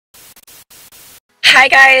Hi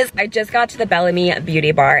guys, I just got to the Bellamy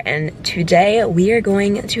Beauty Bar and today we are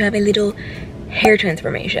going to have a little hair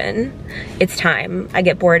transformation. It's time. I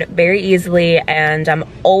get bored very easily and I'm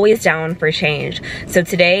always down for change. So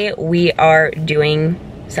today we are doing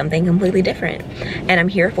something completely different and I'm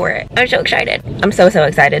here for it. I'm so excited. I'm so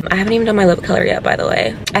excited. I haven't even done my lip color yet, by the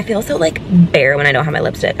way. I feel so like bare when I don't have my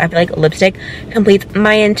lipstick. I feel like lipstick completes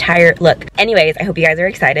my entire look. Anyways, I hope you guys are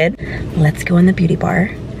excited. Let's go in the beauty bar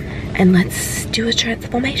and let's do a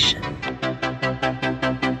transformation.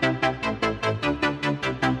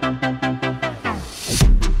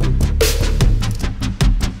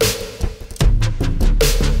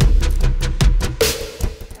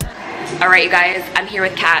 All right, you guys, I'm here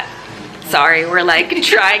with Kat. Sorry, we're like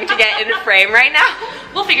trying to get in frame right now.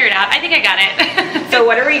 We'll figure it out. I think I got it. So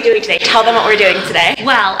what are we doing today? Tell them what we're doing today.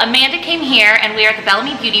 Well, Amanda came here and we are at the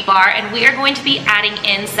Bellamy Beauty Bar and we are going to be adding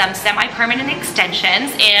in some semi-permanent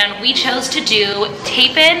extensions, and we chose to do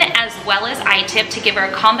tape-in as well as eye-tip to give her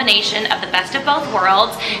a combination of the best of both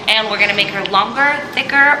worlds, and we're gonna make her longer,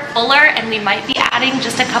 thicker, fuller, and we might be adding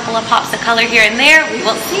just a couple of pops of color here and there. We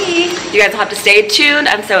will see. You guys will have to stay tuned.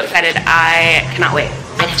 I'm so excited. I cannot wait.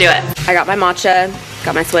 Let's do it. I got my matcha,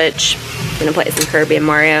 got my Switch. I'm gonna play some Kirby and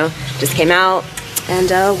Mario. Just came out, and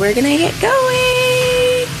we're gonna get going.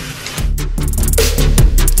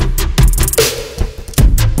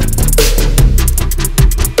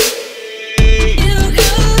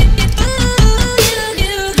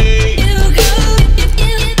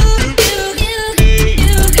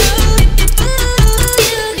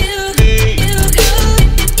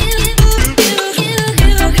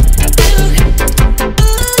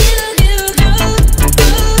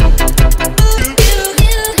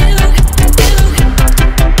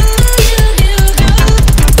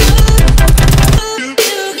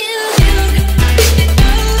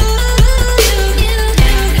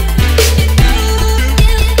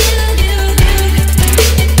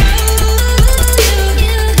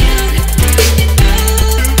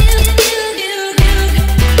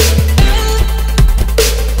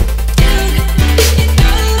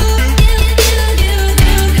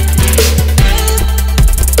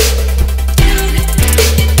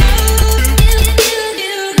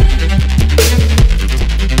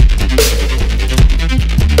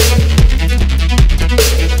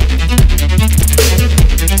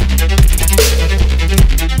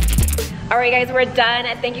 Guys, we're done.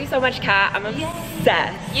 Thank you so much, Kat. I'm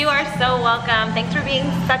obsessed. You are so welcome. Thanks for being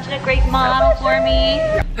such a great model for me.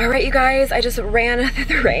 All right, you guys, I just ran through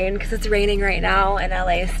the rain because it's raining right now in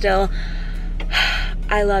LA still.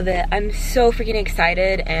 I love it. I'm so freaking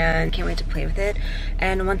excited and can't wait to play with it.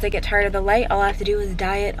 And once I get tired of the light, all I have to do is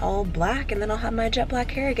dye it all black and then I'll have my jet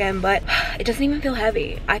black hair again. But it doesn't even feel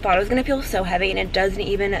heavy. I thought it was gonna feel so heavy and it doesn't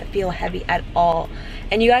even feel heavy at all.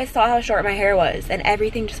 And you guys saw how short my hair was and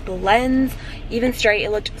everything just blends even straight.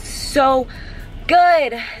 It looked so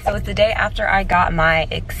good. So it's the day after I got my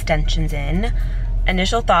extensions in.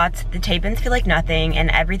 Initial thoughts, the tape-ins feel like nothing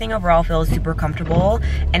and everything overall feels super comfortable,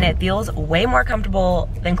 and it feels way more comfortable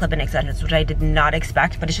than clip-in extensions, which I did not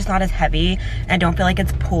expect, but it's just not as heavy and I don't feel like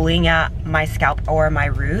it's pulling at my scalp or my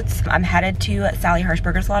roots. I'm headed to Sally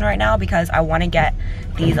Hirschberger's salon right now because I want to get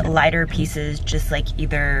these lighter pieces just like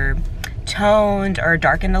either toned or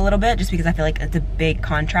darkened a little bit, just because I feel like it's a big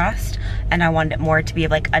contrast and I wanted it more to be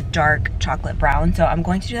like a dark chocolate brown. So I'm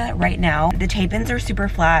going to do that right now. The tape-ins are super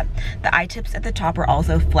flat. The eye tips at the top are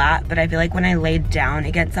also flat, but I feel like when I laid down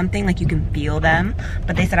against something, like you can feel them,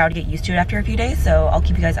 but they said I would get used to it after a few days, so I'll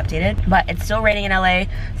keep you guys updated. But it's still raining in LA,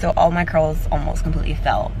 so all my curls almost completely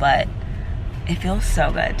fell, but it feels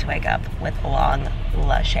so good to wake up with long,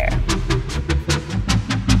 lush hair.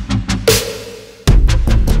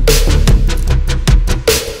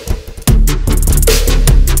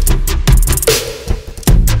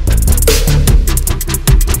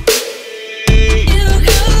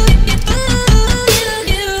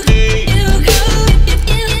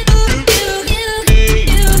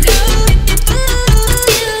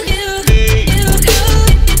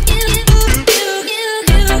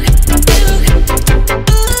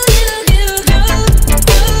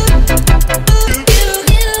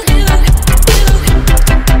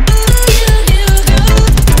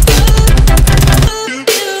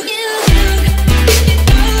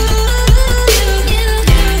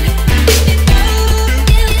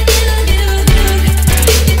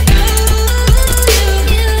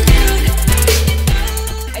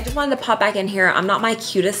 To pop back in here. I'm not my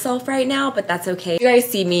cutest self right now, but that's okay. You guys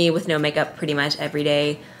see me with no makeup pretty much every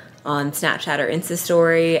day. on Snapchat or Insta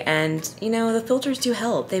story, and you know, the filters do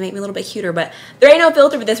help. They make me a little bit cuter, but there ain't no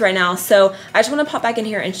filter for this right now. So I just want to pop back in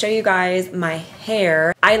here and show you guys my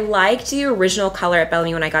hair. I liked the original color at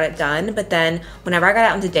Bellamy when I got it done, but then whenever I got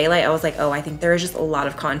out into daylight, I was like, oh, I think there is just a lot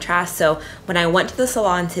of contrast. So when I went to the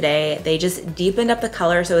salon today, they just deepened up the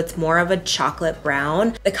color so it's more of a chocolate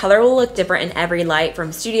brown. The color will look different in every light,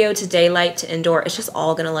 from studio to daylight to indoor. It's just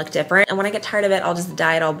all gonna look different. And when I get tired of it, I'll just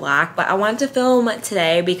dye it all black. But I wanted to film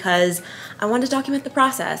today because I wanted to document the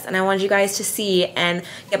process, and I wanted you guys to see and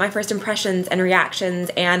get my first impressions and reactions.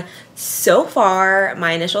 And so far,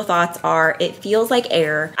 my initial thoughts are it feels like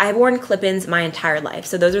air. I've worn clip-ins my entire life,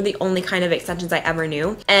 so those are the only kind of extensions I ever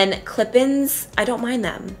knew. And clip-ins, I don't mind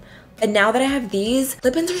them. But now that I have these,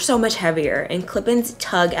 clip-ins are so much heavier, and clip-ins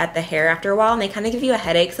tug at the hair after a while, and they kind of give you a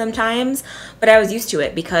headache sometimes. But I was used to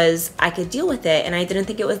it because I could deal with it, and I didn't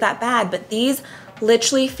think it was that bad. But these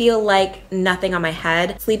literally feel like nothing on my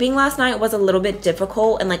head. Sleeping last night was a little bit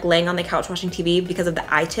difficult, and like laying on the couch watching TV because of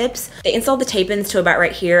the eye tips. They installed the tape-ins to about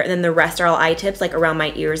right here, and then the rest are all eye tips like around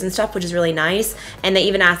my ears and stuff, which is really nice. And they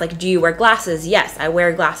even asked like, do you wear glasses? Yes, I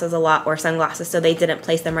wear glasses a lot, or sunglasses. So they didn't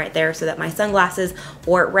place them right there so that my sunglasses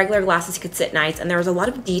or regular glasses could sit nice. And there was a lot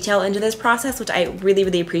of detail into this process, which I really,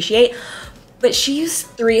 really appreciate. But she used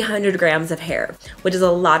 300 grams of hair, which is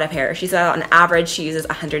a lot of hair. She said on average she uses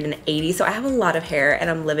 180, so I have a lot of hair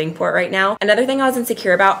and I'm living for it right now. Another thing I was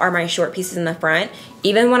insecure about are my short pieces in the front.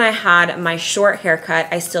 Even when I had my short haircut,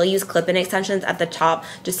 I still use clip-in extensions at the top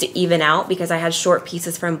just to even out because I had short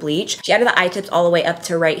pieces from bleach. She added the eye tips all the way up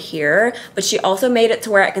to right here, but she also made it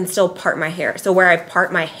to where I can still part my hair. So where I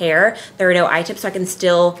part my hair, there are no eye tips, so I can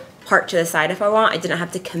still part to the side if I want. I didn't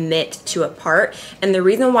have to commit to a part. And the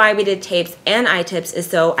reason why we did tapes and eye tips is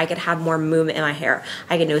so I could have more movement in my hair.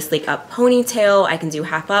 I can do a sleek up ponytail, I can do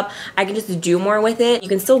half up, I can just do more with it. You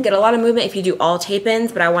can still get a lot of movement if you do all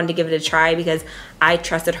tape-ins, but I wanted to give it a try because I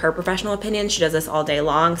trusted her professional opinion. She does this all day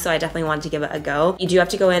long, so I definitely wanted to give it a go. You do have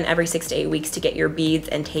to go in every 6 to 8 weeks to get your beads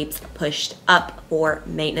and tapes pushed up for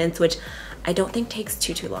maintenance, which I don't think takes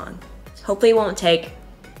too long. Hopefully it won't take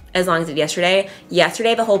as long as it did yesterday.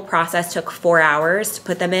 Yesterday, the whole process took 4 hours to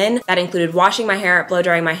put them in. That included washing my hair, blow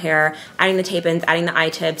drying my hair, adding the tape-ins, adding the eye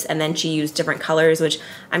tips, and then she used different colors, which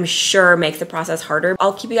I'm sure makes the process harder.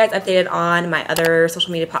 I'll keep you guys updated on my other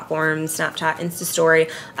social media platforms, Snapchat, Insta story,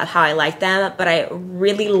 of how I like them, but I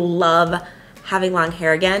really love having long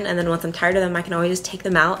hair again, and then once I'm tired of them, I can always just take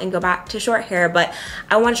them out and go back to short hair. But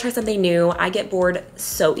I want to try something new. I get bored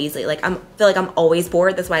so easily. Like I feel like I'm always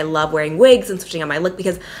bored. That's why I love wearing wigs and switching on my look,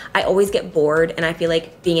 because I always get bored, and I feel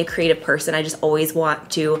like being a creative person, I just always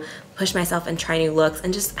want to push myself and try new looks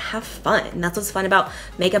and just have fun. And that's what's fun about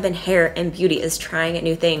makeup and hair and beauty, is trying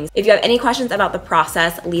new things. If you have any questions about the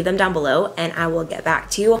process, leave them down below and I will get back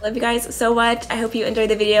to you. Love you guys so much. I hope you enjoyed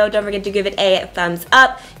the video. Don't forget to give it a thumbs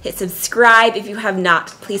up, hit subscribe if you have not.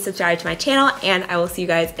 Please subscribe to my channel, and I will see you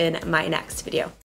guys in my next video.